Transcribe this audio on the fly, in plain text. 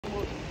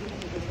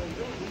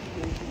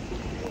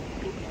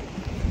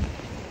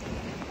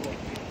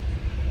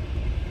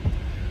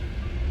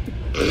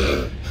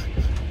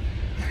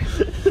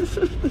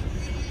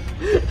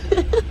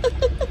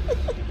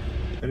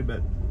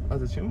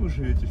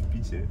живете в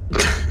Питере?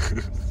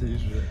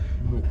 Здесь же,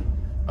 ну,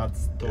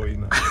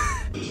 отстойно.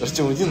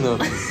 Артем, иди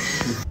нахуй.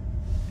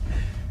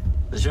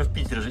 Зачем в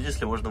Питере жить,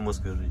 если можно в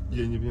Москве жить?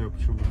 Я не понимаю,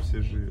 почему вы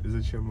все живете.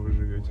 Зачем вы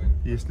живете,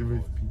 если вы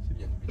в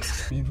Питере?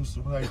 Минус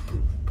лайков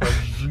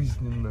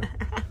пожизненно.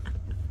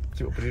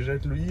 Типа,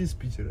 приезжают люди из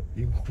Питера,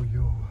 им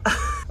хуёво.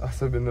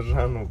 Особенно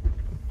Жану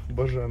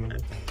Бажанову.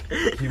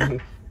 Ему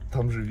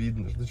там же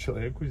видно, что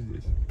человеку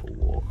здесь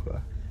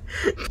плохо.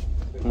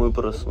 Мы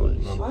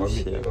проснулись.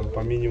 Нам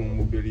по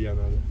минимуму белья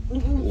надо.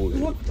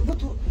 Вот.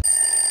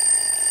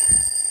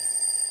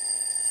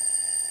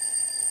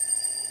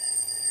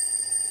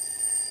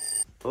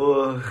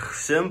 Ох,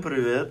 всем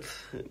привет.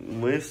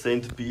 Мы в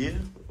Сент-Пи.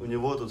 У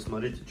него тут,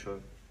 смотрите, что.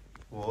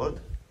 Вот.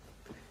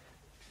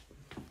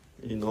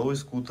 И новый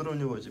скутер у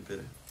него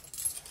теперь.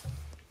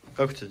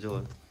 Как у тебя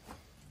дела?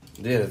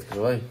 Дверь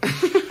открывай.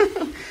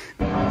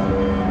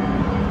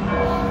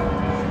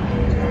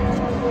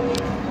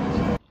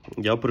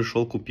 Я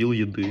пришел, купил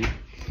еды.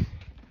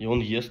 И он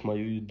ест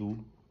мою еду.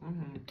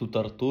 И тут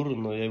Артур,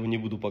 но я его не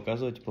буду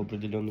показывать по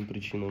определенным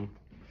причинам.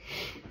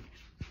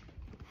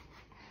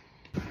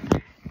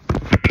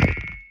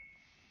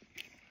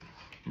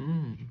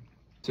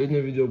 Сегодня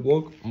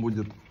видеоблог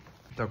будет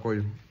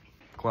такой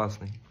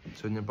классный.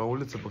 Сегодня по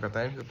улице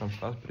покатаемся, там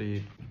Стас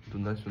приедет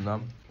туда-сюда.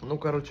 Ну,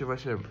 короче,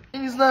 вообще, я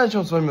не знаю, о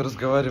чем с вами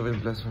разговаривать,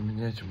 бля, с вами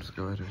не о чем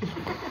разговаривать.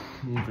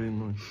 Блин,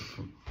 ну,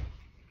 типа,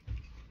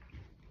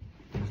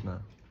 не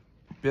знаю.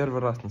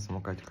 Первый раз на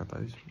самокате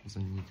катаюсь за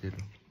неделю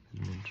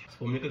или меньше.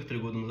 Вспомни, как 3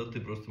 года назад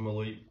ты просто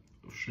малой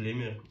в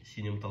шлеме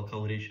синим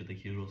толкал речи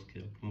такие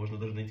жесткие. Можно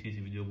даже найти эти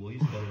видеоблоги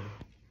старые.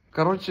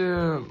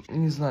 Короче,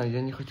 не знаю,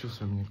 я не хочу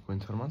с вами никакой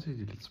информацией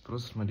делиться.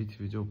 Просто смотрите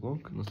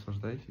видеоблог,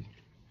 наслаждайтесь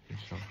и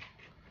все.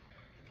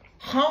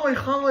 Хавай,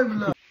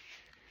 бля!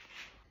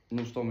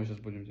 Ну что мы сейчас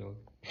будем делать?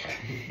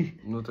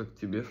 Ну так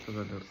тебе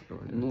сказали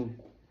разговаривать. Ну,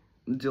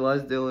 дела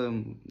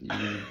сделаем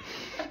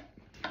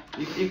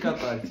и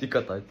катать. И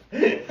катать.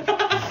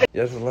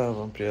 Я желаю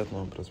вам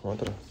приятного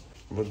просмотра.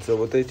 Вот за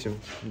вот этим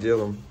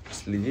делом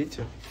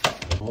следите,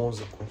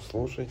 музыку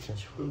слушайте.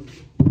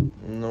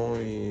 Ну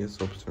и,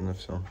 собственно,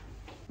 все.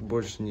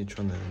 Больше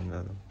ничего, наверное, не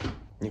надо.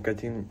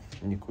 Никотин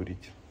не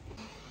курить.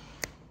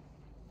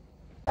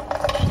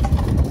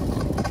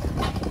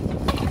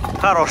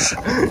 Хорош.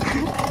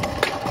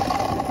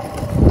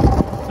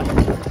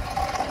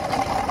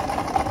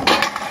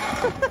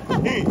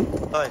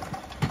 Давай.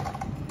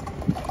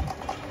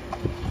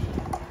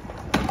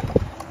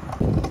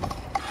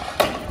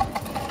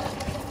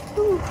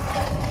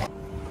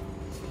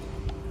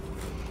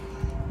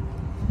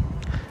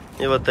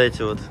 И вот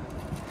эти вот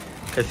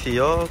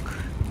кофеек.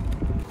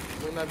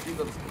 Мы на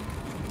Питерском.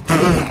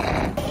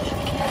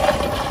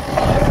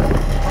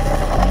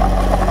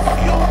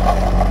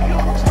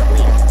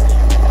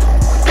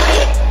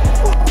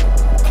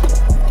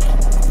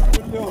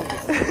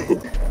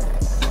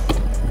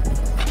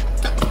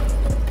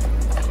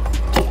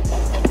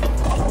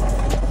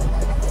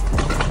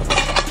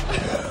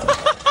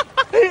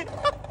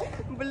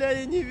 Бля,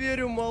 я не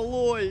верю,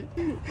 малой.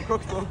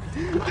 Как так?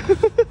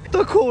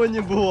 Такого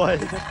не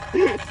бывает.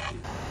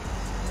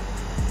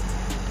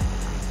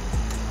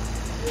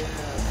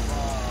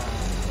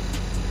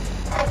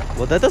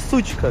 Вот эта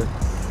сучка.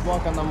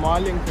 Флаг, она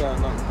маленькая,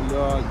 она,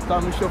 блядь.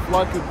 Там еще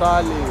флаг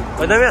Италии.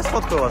 Ой, дай я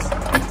сфоткаю вас.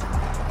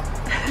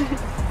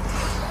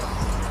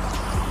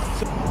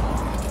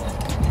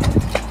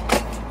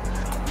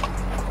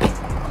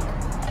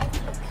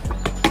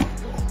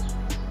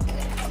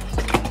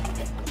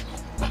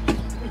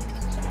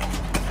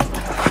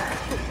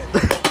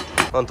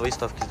 Он твои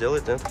ставки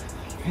сделает, да?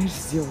 Конечно,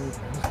 сделает.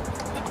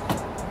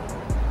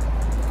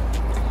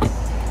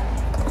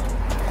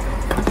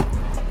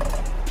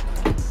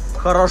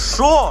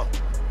 Хорошо!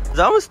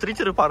 Да, мы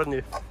стритеры,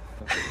 парни.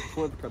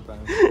 Вот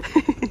катаем.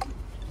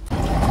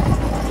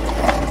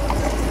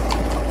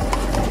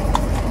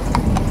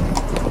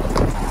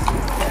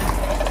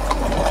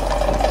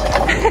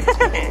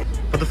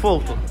 По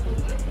дефолту.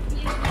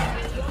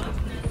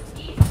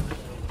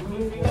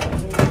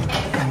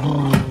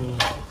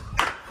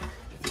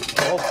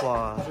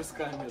 Опа. Уже с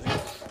камерой.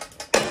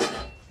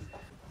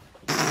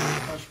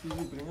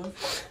 HPV принес?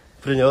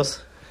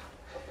 Принес.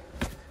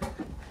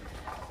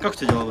 Как у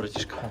тебя дела,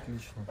 братишка?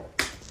 Отлично.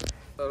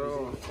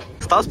 Здорово.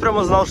 Стас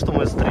прямо знал, что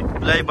мы стрит.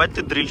 Бля, ебать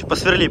ты дрильщик.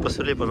 Посверли,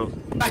 пожалуйста.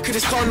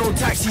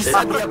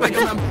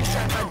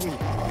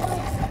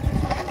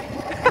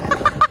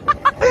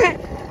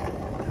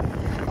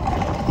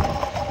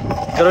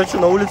 Короче,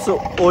 на улице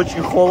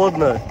очень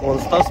холодно. Вон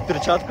Стас в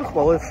перчатках,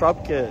 малой в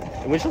шапке.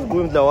 И мы сейчас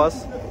будем для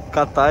вас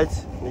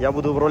катать. Я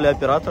буду в роли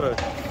оператора.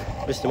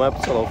 Поснимаю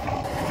пацанов.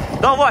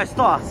 Давай,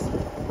 Стас!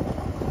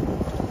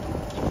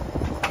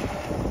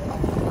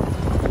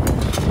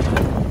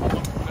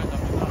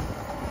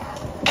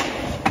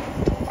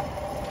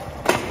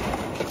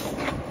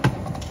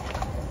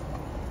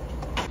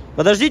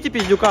 Подождите,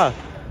 пиздюка!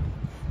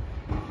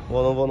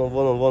 Вон он, вон он,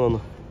 вон он, вон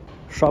он.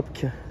 В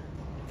шапке.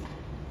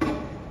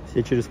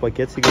 Все через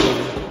пакет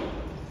сигареты.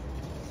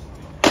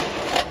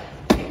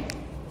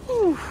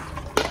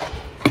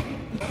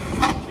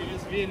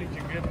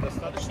 велике, Гэп,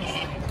 достаточно?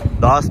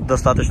 Да,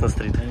 достаточно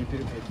стрит.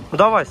 Ну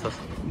давай, Стас.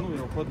 Ну,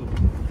 я упаду.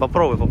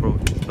 Попробуй,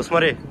 попробуй.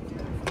 Посмотри.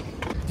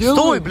 Делай.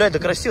 Стой, блядь, да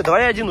красиво.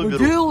 Давай я один Ну,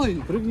 уберу. делай,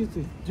 прыгни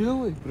ты,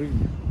 делай,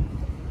 прыгни.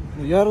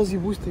 Ну, я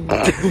разъебусь-то не.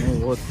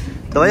 Ну, вот.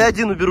 Давай я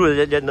один уберу,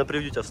 я на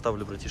превью тебя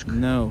вставлю, братишка.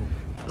 No.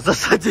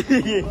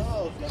 Засади.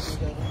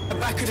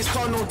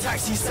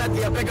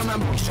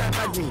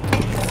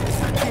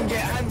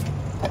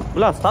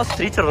 Бля, Стас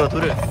стритер в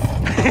натуре.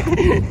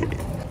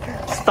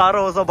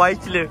 Старого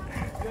забайтили.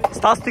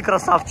 Стас, ты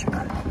красавчик.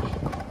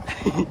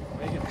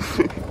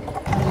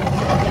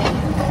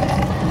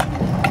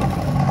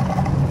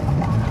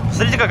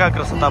 Смотрите, какая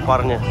красота,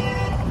 парни.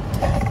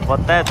 Вот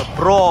это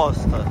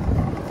просто.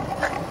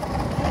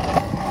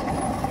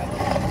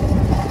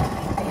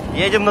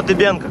 Едем на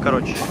Дыбенко,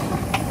 короче.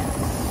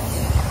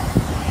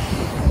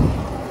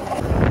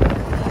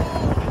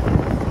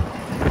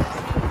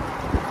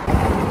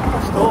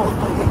 Что?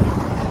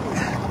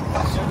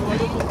 Я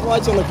говорю, тут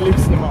платье на клип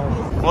снимал.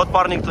 Вот,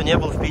 парни, кто не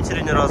был в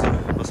Питере ни разу,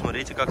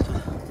 посмотрите, как тут.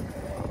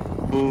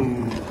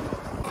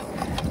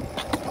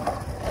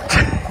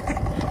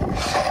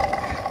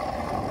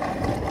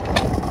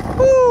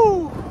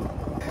 Ну,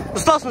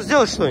 Стас, ну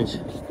сделай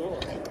что-нибудь.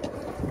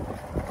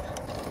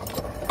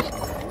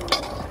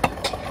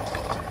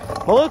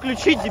 Малой,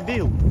 ключи,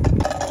 дебил.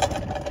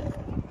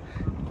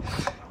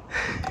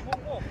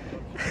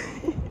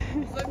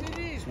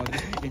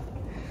 Смотри.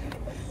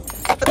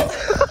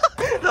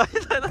 Давай.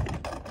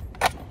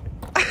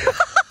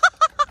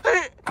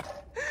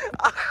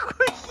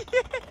 Охуеть.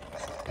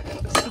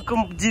 Сука,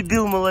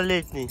 дебил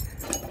малолетний.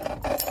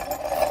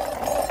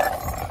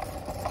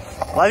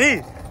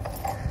 Лови.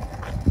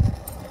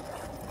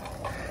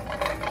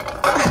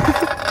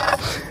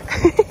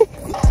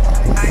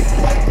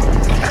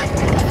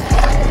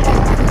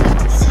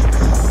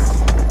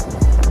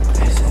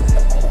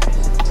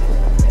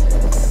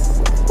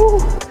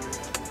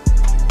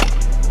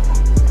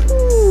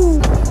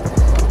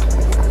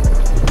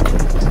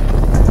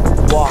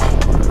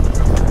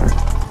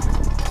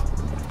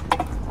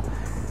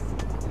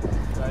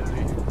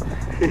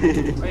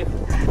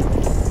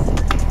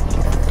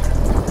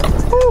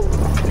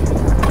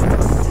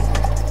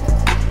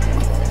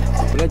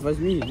 Блять,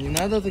 возьми, не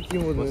надо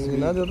таким вот, не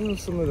надо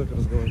со мной так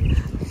разговаривать.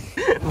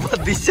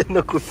 Воды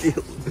себе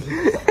купил.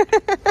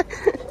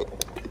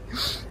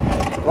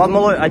 Ладно,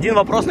 малой, один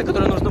вопрос, на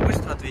который нужно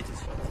быстро ответить.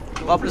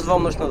 2 + 2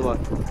 умножить на 2.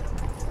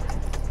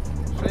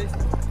 6.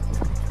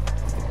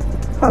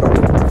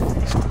 Хорошо.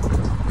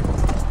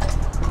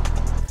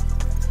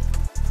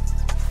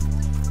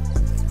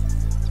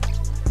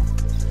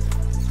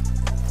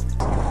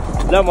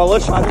 Бля,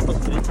 малой, шаны,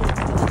 посмотрите.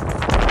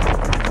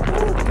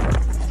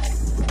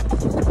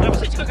 Бля,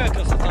 посмотрите, какая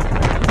красота.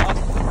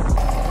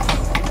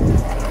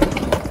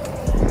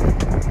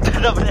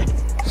 Да, блядь.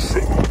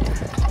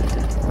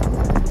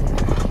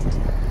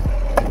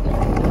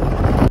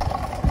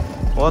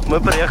 Вот мы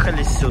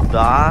приехали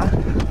сюда.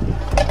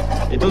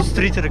 И тут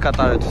стритеры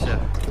катают все.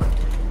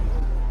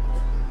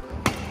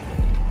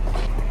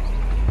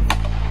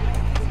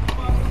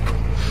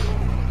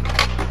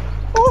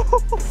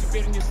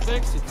 Теперь не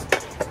стексить,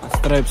 а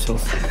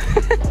стрепсился.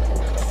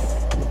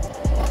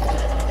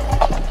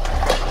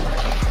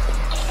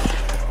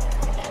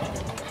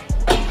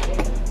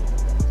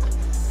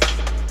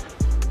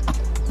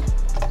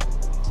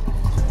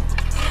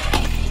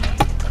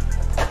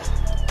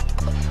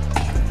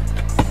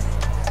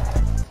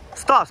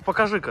 Стас,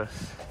 покажи-ка.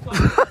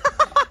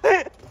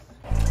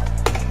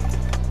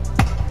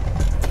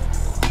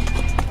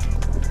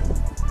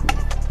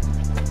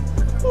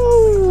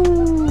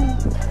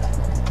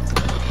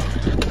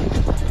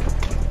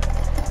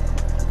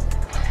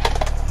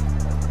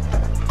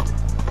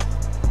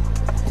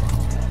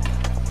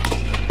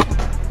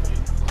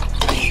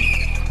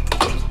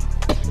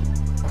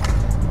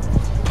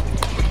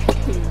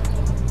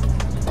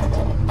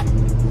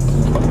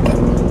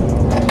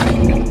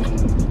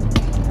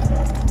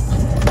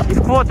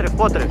 В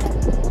потре.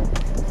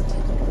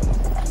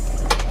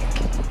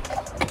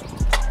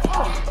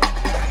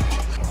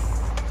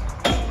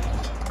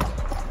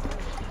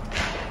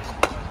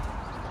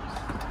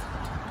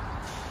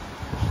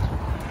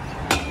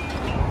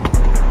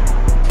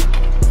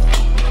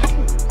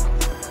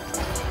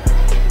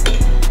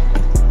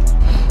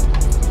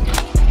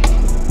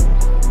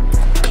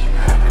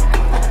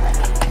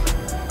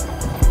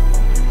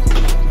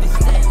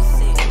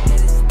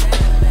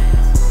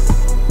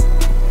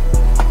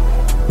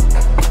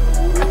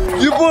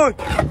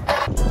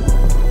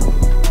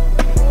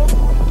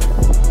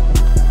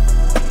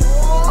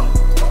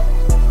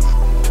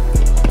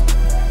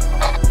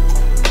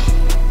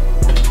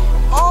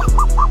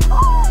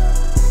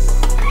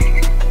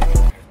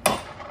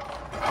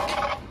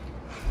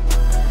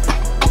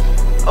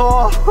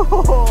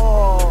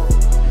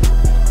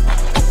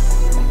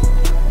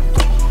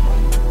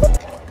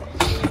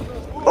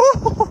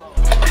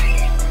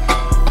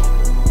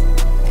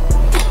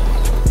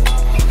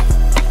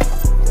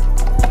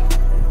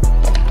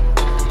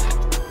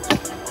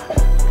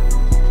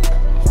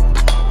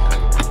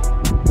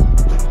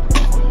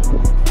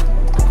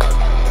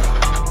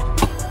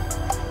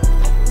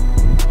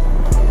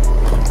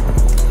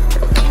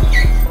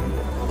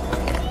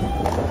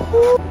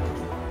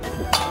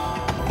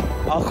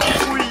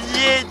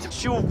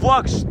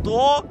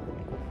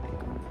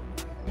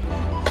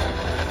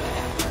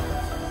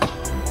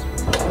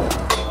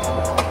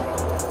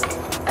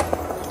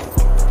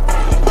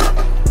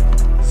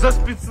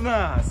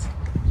 нас.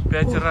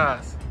 5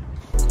 раз.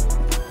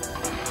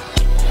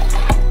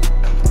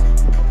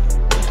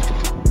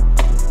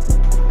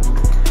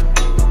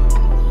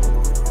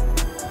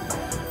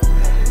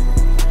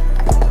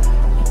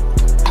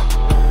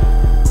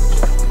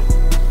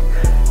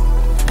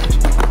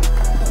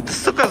 Ты,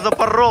 сука,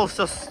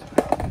 запоролся.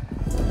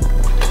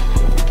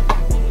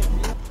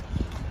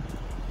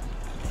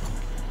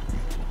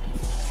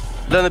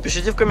 Да,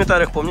 напишите в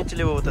комментариях, помните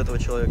ли вы вот этого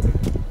человека.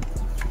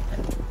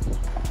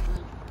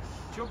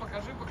 Че,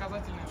 покажи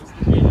показательное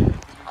выступление.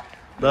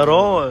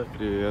 Здорово.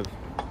 Привет.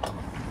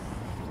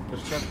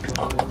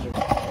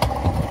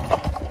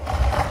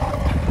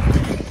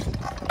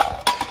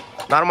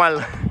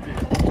 Нормально.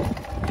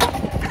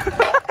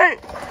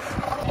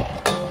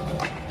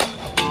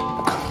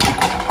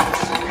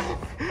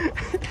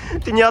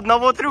 Ты ни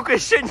одного трюка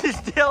еще не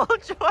сделал,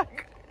 чувак.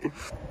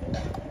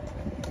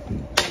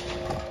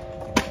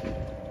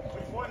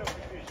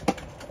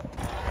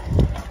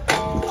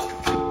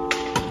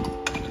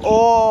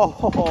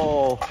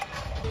 О-хо-хо.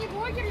 Не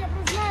блогер, я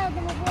просто знаю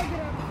одного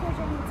блогера,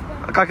 похожего на тебя.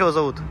 А как его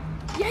зовут?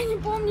 Я не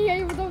помню, я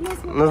его давно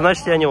смотрела. Ну,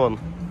 значит, я не он.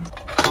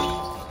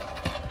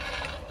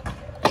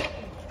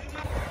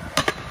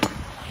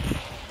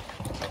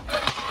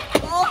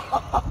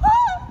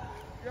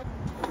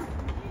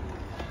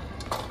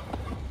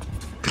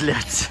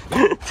 Блять.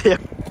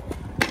 Блядь,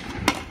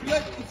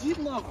 иди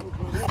нахуй.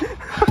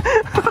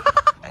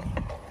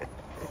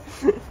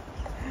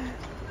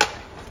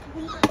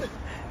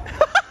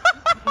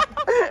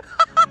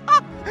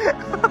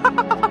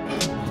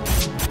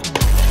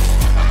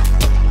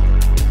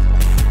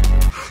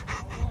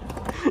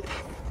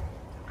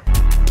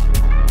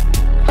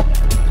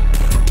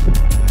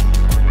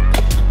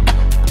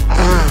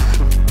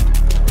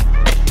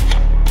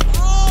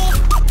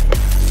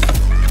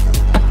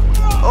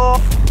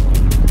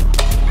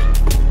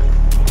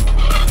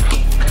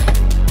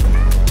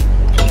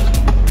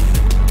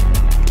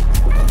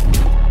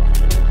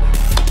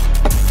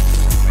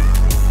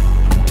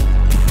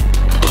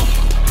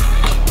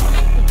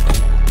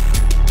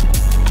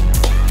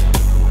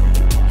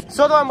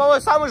 Все, давай,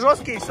 малой, самый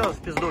жесткий, и все, в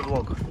пизду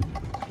влог.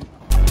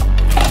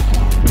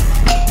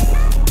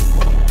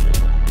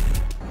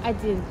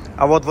 1.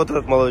 А вот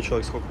этот молодой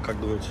человек, сколько, как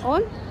думаете?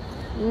 Он?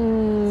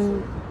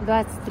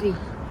 23.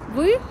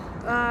 Вы?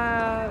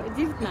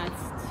 19.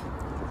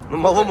 Ну,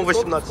 малому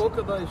 18.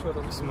 Сколько, да, еще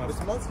раз? 18.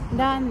 18?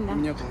 Да, да.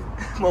 Мне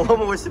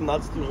Малому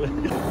 18 уже.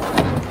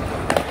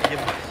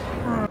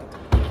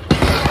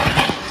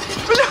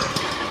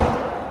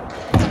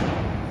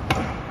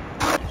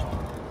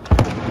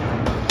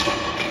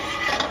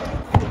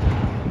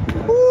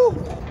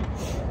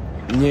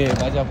 Не,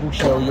 Надя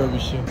пухшая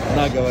уебище.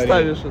 На, говори.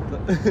 Ставишь это.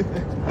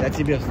 Я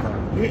тебе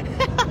вставлю.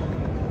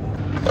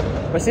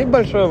 Спасибо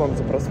большое вам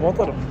за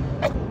просмотр.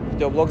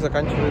 Видеоблог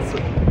заканчивается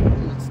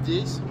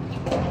здесь.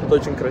 Это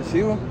очень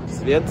красиво.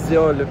 Свет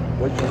сделали.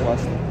 Очень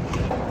классно.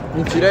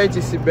 Не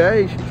теряйте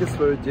себя, ищите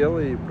свое дело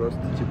и просто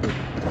типа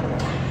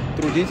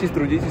трудитесь,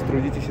 трудитесь,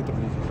 трудитесь и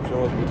трудитесь. Все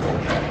у вас будет хорошо.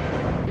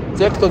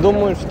 Те, кто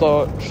думают,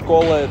 что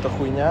школа это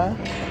хуйня,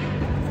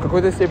 в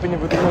какой-то степени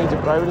вы думаете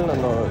правильно,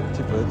 но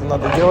типа это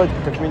надо делать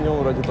как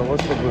минимум ради того,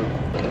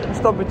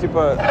 чтобы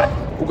типа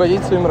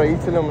угодить своим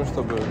родителям и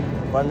чтобы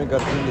вами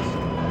гордились.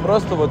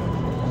 Просто вот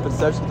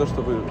представьте то,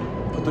 что вы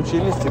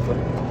отучились, типа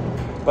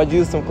в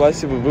 11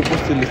 классе вы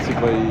выпустились,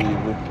 типа, и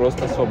вы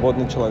просто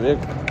свободный человек,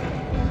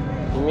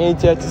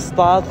 имеете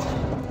аттестат,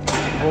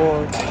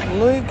 вот.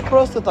 Ну и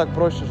просто так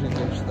проще жить,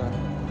 я считаю.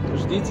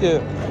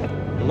 Ждите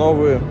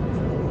новые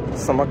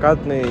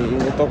самокатные и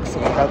не только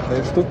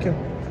самокатные штуки.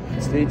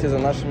 Следите за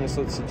нашими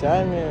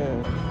соцсетями,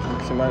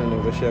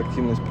 максимальную вообще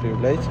активность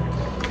проявляйте.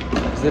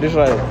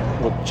 Заряжает,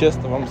 вот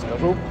честно вам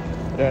скажу,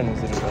 реально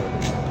заряжает.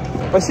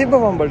 Спасибо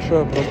вам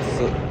большое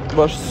просто за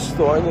ваше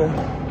существование.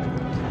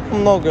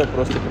 Многое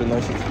просто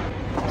приносит.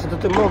 Что-то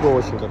ты много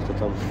очень как-то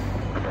там.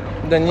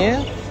 Да не,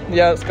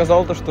 я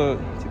сказал то, что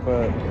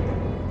типа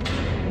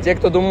те,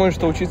 кто думают,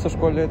 что учиться в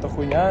школе это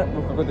хуйня,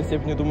 вы в какой-то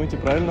степени думаете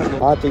правильно.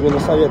 Но... А, ты именно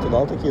советы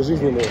дал, такие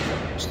жизненные.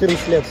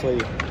 14 лет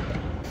своих.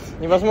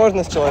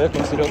 Невозможно с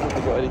человеком серьезно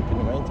поговорить,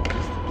 понимаете?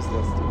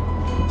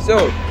 Все,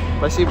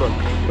 спасибо.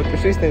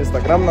 Подпишись на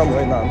инстаграм на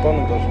мой, на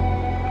Антона тоже.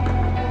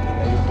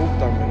 На ютуб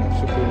там и на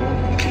всю хуйню.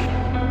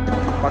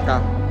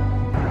 Пока.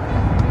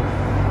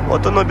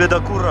 Вот оно,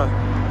 бедокура.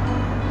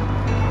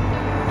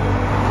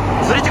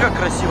 Смотрите, как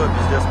красиво,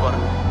 пиздец,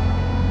 парни.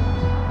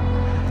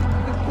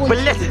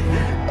 Блять,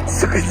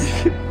 сука,